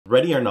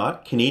Ready or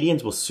not,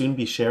 Canadians will soon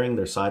be sharing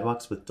their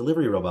sidewalks with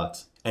delivery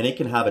robots, and it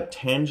can have a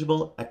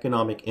tangible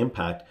economic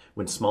impact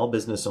when small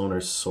business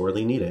owners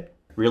sorely need it.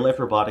 Real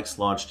Life Robotics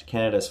launched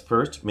Canada's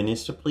first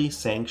municipally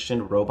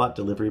sanctioned robot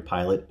delivery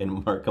pilot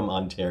in Markham,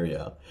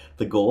 Ontario.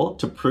 The goal?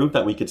 To prove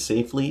that we could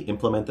safely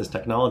implement this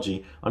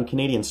technology on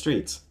Canadian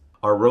streets.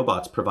 Our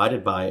robots,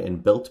 provided by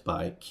and built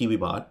by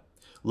KiwiBot,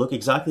 look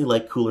exactly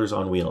like coolers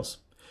on wheels,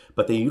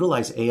 but they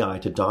utilize AI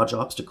to dodge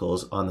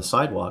obstacles on the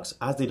sidewalks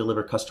as they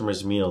deliver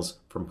customers' meals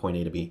from point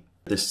A to B.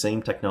 This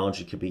same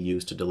technology could be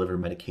used to deliver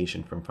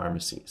medication from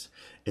pharmacies.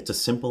 It's a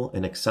simple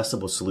and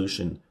accessible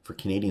solution for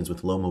Canadians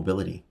with low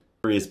mobility.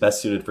 It is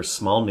best suited for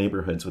small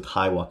neighborhoods with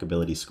high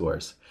walkability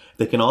scores.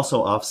 They can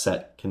also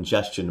offset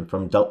congestion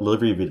from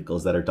delivery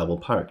vehicles that are double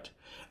parked.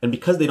 And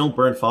because they don't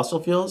burn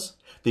fossil fuels,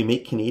 they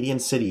make Canadian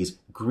cities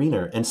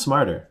greener and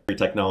smarter.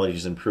 Technology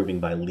is improving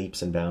by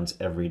leaps and bounds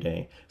every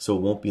day, so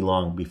it won't be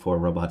long before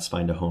robots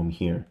find a home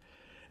here.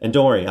 And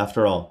don't worry,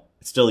 after all,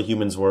 it's still a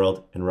human's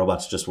world and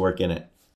robots just work in it.